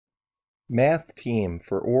Math team,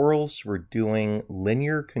 for orals, we're doing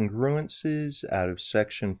linear congruences out of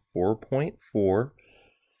section 4.4.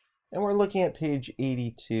 And we're looking at page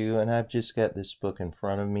 82, and I've just got this book in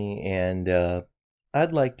front of me, and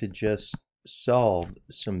I'd like to just solve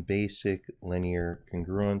some basic linear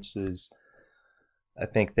congruences. I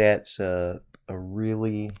think that's a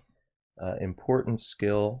really important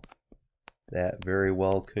skill that very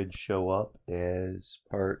well could show up as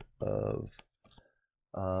part of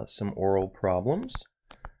some oral problems.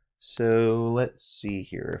 So let's see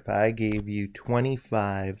here. If I gave you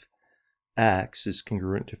 25x is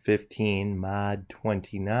congruent to 15 mod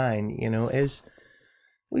 29, as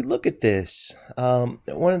we look at this,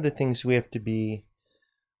 one of the things we have to be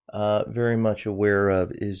very much aware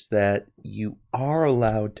of is that you are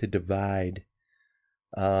allowed to divide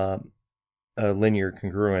a linear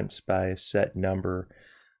congruence by a set number,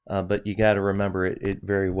 but you got to remember it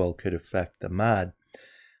very well could affect the mod.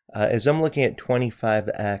 As I'm looking at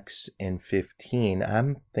 25x and 15,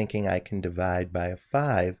 I'm thinking I can divide by a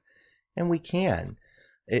 5, and we can.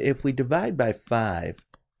 If we divide by 5,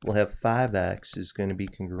 we'll have 5x is going to be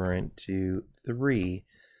congruent to 3,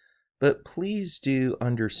 but please do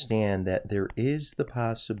understand that there is the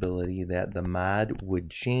possibility that the mod would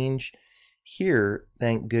change. Here,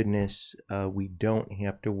 thank goodness, we don't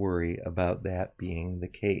have to worry about that being the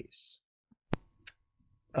case.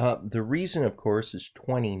 The reason, of course, is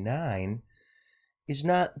 29 is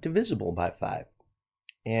not divisible by 5.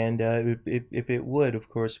 And if it would, of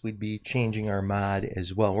course, we'd be changing our mod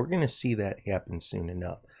as well. We're going to see that happen soon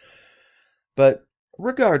enough. But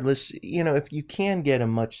regardless, if you can get a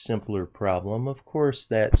much simpler problem, of course,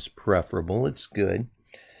 that's preferable. It's good.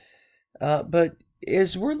 But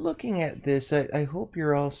as we're looking at this, I hope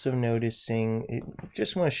you're also noticing, I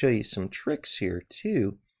just want to show you some tricks here,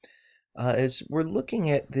 too. As we're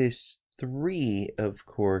looking at this 3, of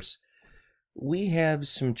course, we have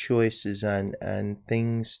some choices on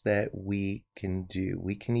things that we can do.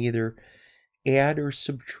 We can either add or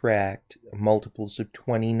subtract multiples of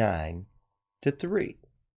 29 to 3.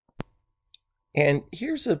 And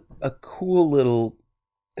here's a cool little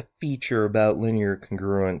feature about linear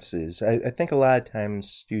congruences. I think a lot of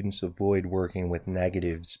times students avoid working with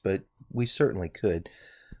negatives, but we certainly could.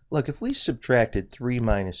 Look, if we subtracted 3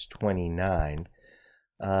 minus 29,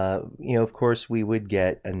 of course we would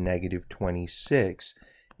get a negative 26.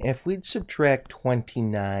 If we'd subtract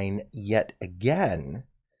 29 yet again,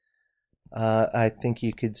 I think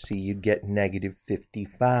you could see you'd get negative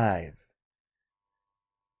 55.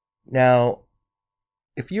 Now,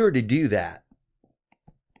 if you were to do that,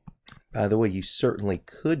 by the way, you certainly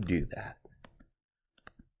could do that.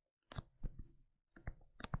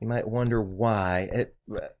 You might wonder why.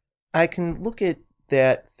 I can look at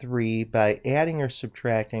that 3 by adding or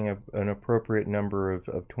subtracting an appropriate number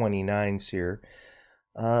of 29s here,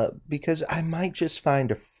 because I might just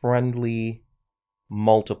find a friendly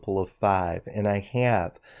multiple of 5, and I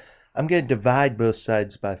have. I'm going to divide both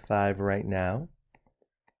sides by 5 right now.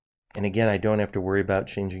 And again, I don't have to worry about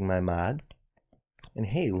changing my mod. And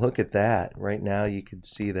hey, look at that. Right now you can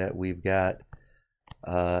see that we've got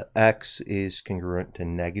x is congruent to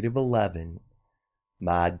negative 11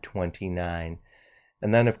 mod 29.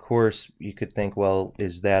 And then, of course, you could think, well,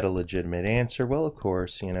 is that a legitimate answer? Well, of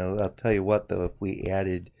course, I'll tell you what, though, if we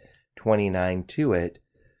added 29 to it,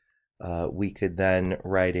 we could then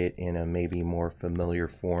write it in a maybe more familiar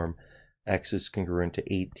form. X is congruent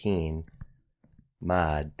to 18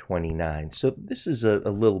 mod 29. So this is a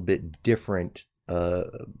little bit different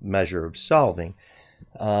measure of solving.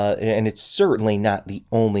 And it's certainly not the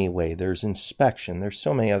only way. There's inspection. There's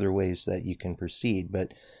so many other ways that you can proceed.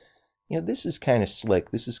 But, this is kind of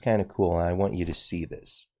slick. This is kind of cool, and I want you to see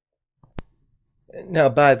this. Now,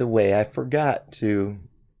 by the way, I forgot to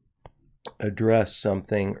address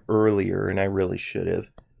something earlier, and I really should have.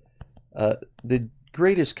 The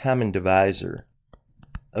greatest common divisor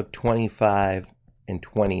of 25 and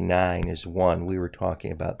 29 is 1. We were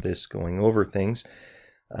talking about this going over things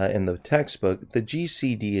in the textbook. The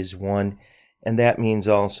GCD is 1, and that means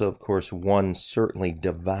also, of course, 1 certainly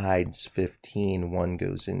divides 15. 1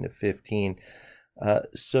 goes into 15.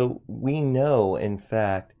 So we know, in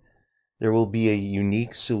fact, there will be a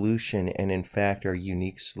unique solution, and in fact, our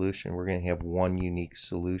unique solution, we're going to have one unique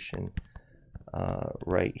solution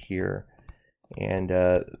right here. And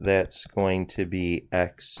that's going to be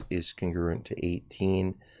x is congruent to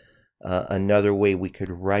 18. Another way we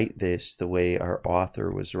could write this, the way our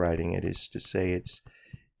author was writing it, is to say it's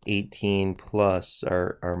 18 plus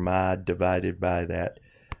our mod divided by that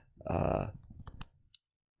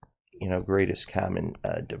greatest common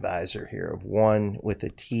divisor here of 1 with a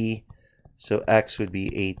t. So x would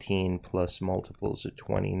be 18 plus multiples of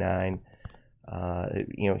 29.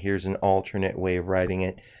 Here's an alternate way of writing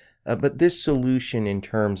it. But this solution in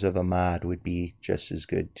terms of a mod would be just as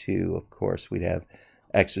good too. Of course, we'd have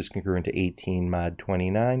x is congruent to 18 mod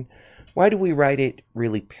 29. Why do we write it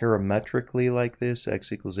really parametrically like this?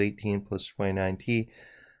 X equals 18 plus 29t.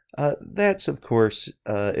 That's, of course,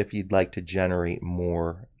 if you'd like to generate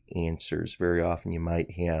more answers. Very often you might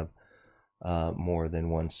have more than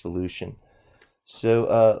one solution.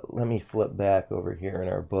 So let me flip back over here in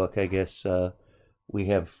our book. I guess we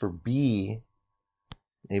have for B,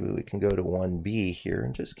 maybe we can go to 1b here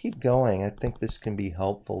and just keep going. I think this can be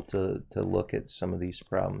helpful to look at some of these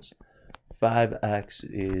problems. 5x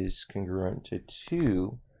is congruent to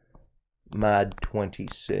 2 mod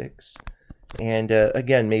 26. And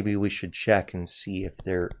again, maybe we should check and see if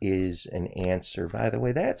there is an answer. By the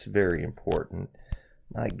way, that's very important.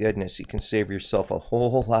 My goodness, you can save yourself a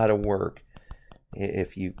whole lot of work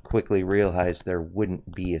if you quickly realize there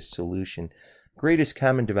wouldn't be a solution. Greatest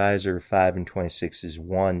common divisor of 5 and 26 is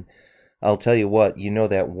 1. I'll tell you what, you know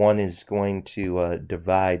that 1 is going to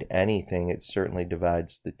divide anything. It certainly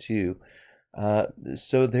divides the 2.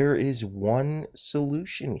 So there is one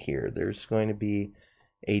solution here. There's going to be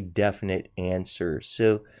a definite answer.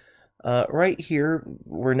 So right here,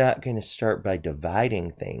 we're not going to start by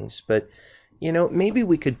dividing things, but maybe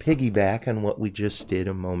we could piggyback on what we just did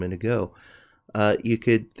a moment ago. You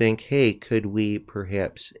could think, hey, could we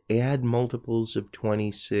perhaps add multiples of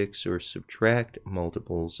 26 or subtract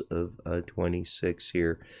multiples of 26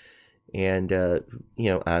 here? And,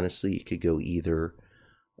 honestly, you could go either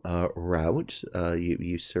route.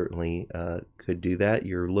 You certainly could do that.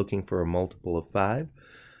 You're looking for a multiple of 5.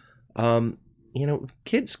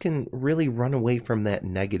 Kids can really run away from that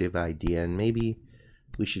negative idea, and maybe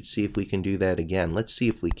we should see if we can do that again. Let's see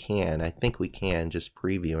if we can. I think we can, just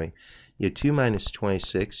previewing. 2 minus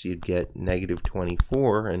 26, you'd get negative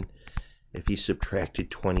 24, and if you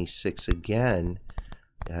subtracted 26 again,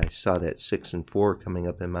 I saw that 6 and 4 coming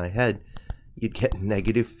up in my head, you'd get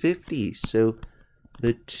negative 50. So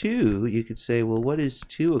the 2, you could say, well, what is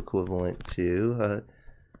 2 equivalent to?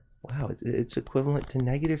 Wow, it's equivalent to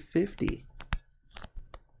negative 50.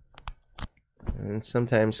 And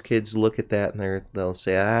sometimes kids look at that and they'll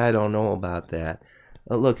say, I don't know about that.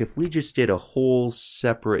 Look, if we just did a whole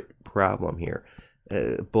separate problem here,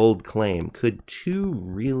 bold claim, could 2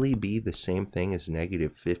 really be the same thing as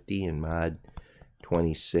negative 50 in mod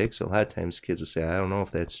 26? A lot of times kids will say, I don't know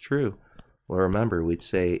if that's true. Well, remember, we'd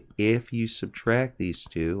say if you subtract these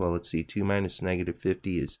two, well, let's see, 2 minus negative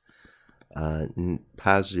 50 is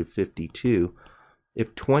positive 52.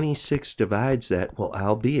 If 26 divides that, well,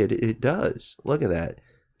 albeit it does. Look at that.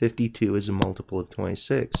 52 is a multiple of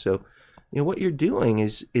 26. So, what you're doing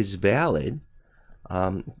is valid.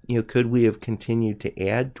 Could we have continued to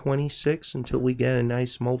add 26 until we get a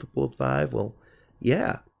nice multiple of 5? Well,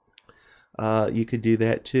 yeah. You could do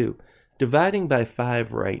that too. Dividing by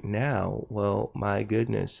 5 right now, well, my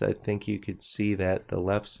goodness, I think you could see that the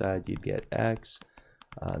left side you'd get x,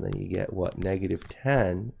 then you get what, negative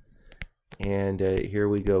 10, and here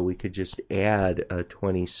we go, we could just add a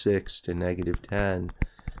 26 to negative 10,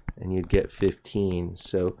 and you'd get 15.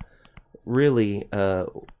 So really,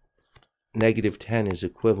 negative 10 is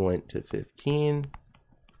equivalent to 15.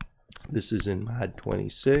 This is in mod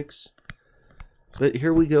 26. But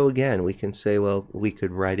here we go again. We can say, well, we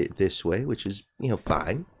could write it this way, which is,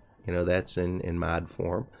 fine. That's in mod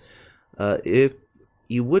form. If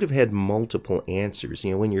you would have had multiple answers,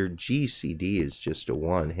 when your GCD is just a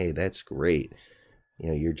 1, hey, that's great.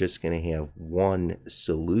 You're just going to have one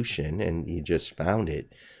solution, and you just found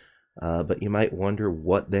it. But you might wonder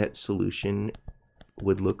what that solution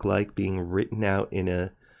would look like being written out in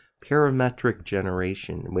a parametric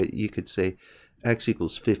generation. You could say x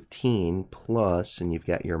equals 15 plus, and you've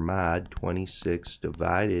got your mod 26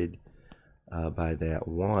 divided by that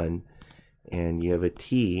 1, and you have a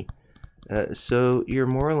t. So you're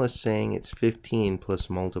more or less saying it's 15 plus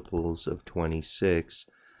multiples of 26.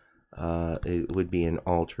 It would be an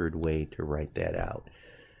altered way to write that out.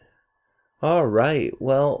 All right,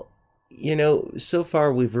 well, so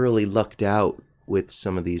far we've really lucked out with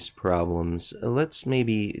some of these problems. Let's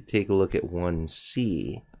maybe take a look at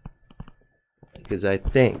 1c, because I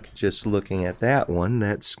think just looking at that one,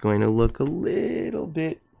 that's going to look a little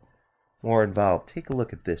bit more involved. Take a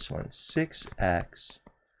look at this one. 6x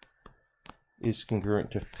is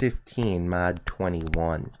congruent to 15 mod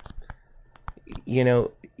 21.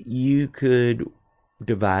 You could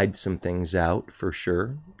divide some things out for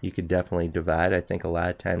sure. You could definitely divide. I think a lot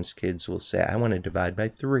of times kids will say, I want to divide by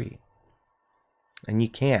 3. And you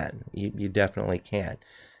can. You definitely can.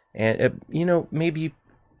 And, you know, maybe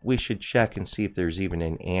we should check and see if there's even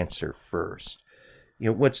an answer first. You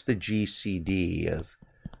know, what's the GCD of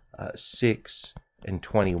 6 and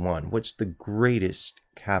 21? What's the greatest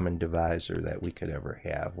common divisor that we could ever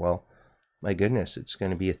have? Well, my goodness, it's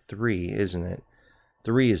going to be a 3, isn't it?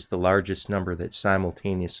 3 is the largest number that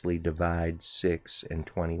simultaneously divides 6 and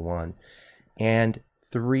 21. And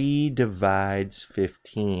 3 divides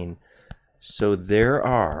 15. So there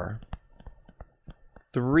are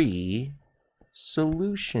 3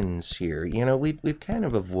 solutions here. You know, we've kind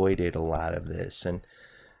of avoided a lot of this, and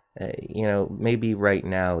you know, maybe right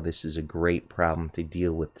now this is a great problem to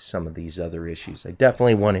deal with some of these other issues. I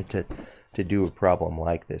definitely wanted to do a problem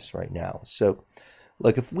like this right now. So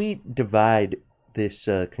look, if we divide this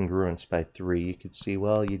congruence by 3, you could see,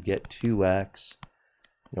 well, you'd get 2x,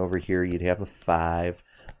 and over here you'd have a 5,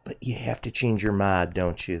 but you have to change your mod,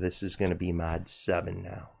 don't you? This is going to be mod 7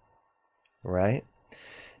 now, right?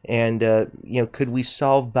 And, you know, could we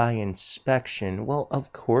solve by inspection? Well,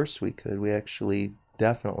 of course we could. We actually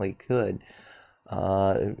definitely could.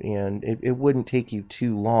 And it wouldn't take you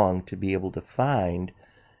too long to be able to find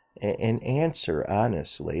an answer,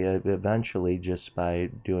 honestly. Eventually, just by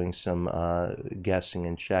doing some guessing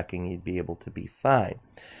and checking, you'd be able to be fine.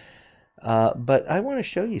 But I want to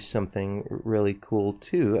show you something really cool,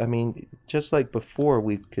 too. I mean, just like before,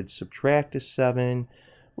 we could subtract a 7.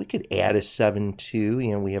 We could add a 7 too.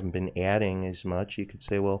 You know, we haven't been adding as much. You could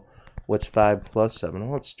say, well, what's 5 plus 7?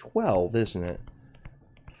 Well, it's 12, isn't it?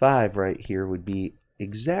 5 right here would be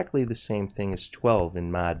exactly the same thing as 12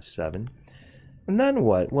 in mod 7. And then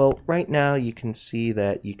what? Well, right now you can see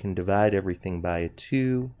that you can divide everything by a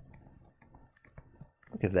 2.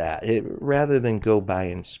 Look at that. Rather than go by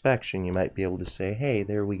inspection, you might be able to say, hey,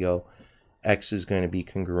 there we go. X is going to be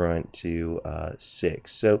congruent to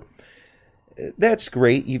 6. So that's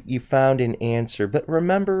great. You found an answer. But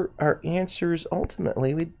remember, our answers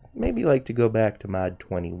ultimately, we'd maybe like to go back to mod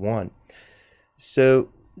 21. So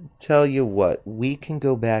tell you what, we can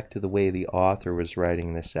go back to the way the author was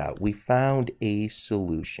writing this out. We found a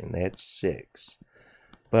solution. That's 6.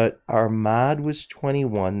 But our mod was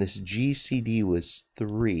 21. This GCD was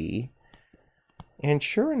 3. And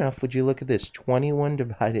sure enough, would you look at this? 21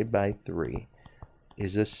 divided by 3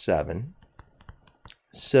 is a 7.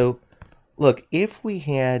 So look, if we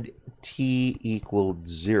had t equaled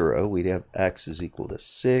 0, we'd have x is equal to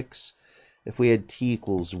 6. If we had t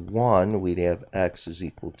equals 1, we'd have x is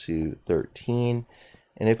equal to 13.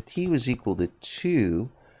 And if t was equal to 2,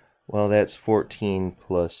 well, that's 14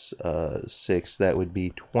 plus 6. That would be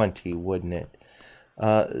 20, wouldn't it?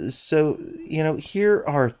 So, you know, here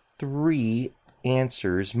are 3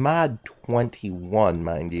 answers, mod 21,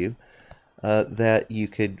 mind you, that you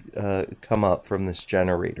could come up from this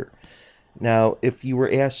generator. Now, if you were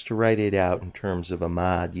asked to write it out in terms of a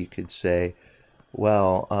mod, you could say,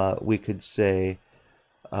 well, we could say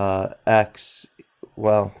x,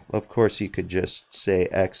 well, of course you could just say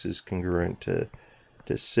x is congruent to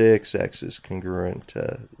 6, x is congruent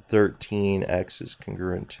to 13, x is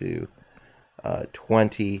congruent to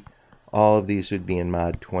 20. All of these would be in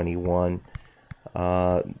mod 21. You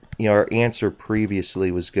know, our answer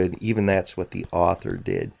previously was good. Even that's what the author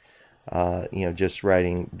did. You know, just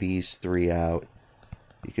writing these 3 out,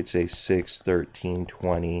 you could say 6, 13,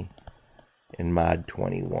 20 in mod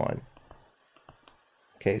 21.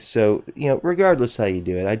 Okay, so, you know, regardless how you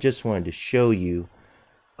do it, I just wanted to show you,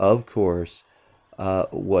 of course,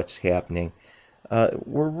 what's happening.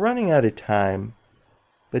 We're running out of time,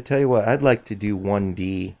 but tell you what, I'd like to do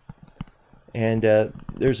 1D. And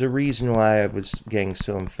there's a reason why I was getting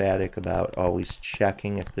so emphatic about always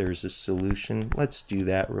checking if there's a solution. Let's do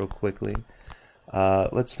that real quickly.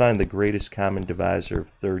 Let's find the greatest common divisor of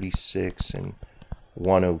 36 and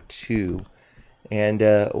 102. And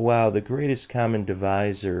wow, the greatest common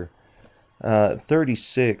divisor,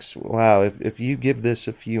 36, wow, if you give this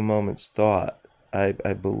a few moments thought, I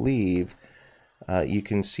believe you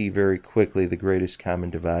can see very quickly the greatest common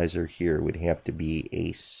divisor here would have to be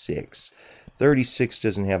a 6. 36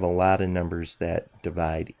 doesn't have a lot of numbers that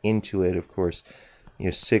divide into it. Of course, you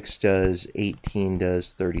know, 6 does, 18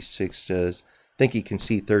 does, 36 does. I think you can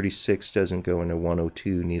see 36 doesn't go into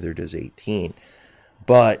 102, neither does 18.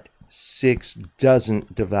 But 6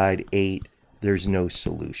 doesn't divide 8. There's no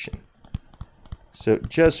solution. So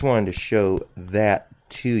just wanted to show that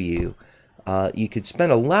to you. You could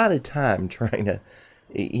spend a lot of time trying to,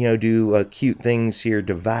 you know, do cute things here,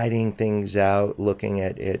 dividing things out, looking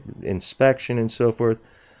at inspection and so forth.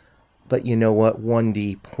 But you know what?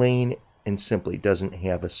 1D plain and simply doesn't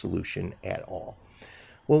have a solution at all.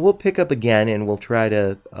 Well, we'll pick up again and we'll try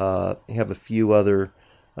to have a few other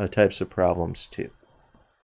types of problems too.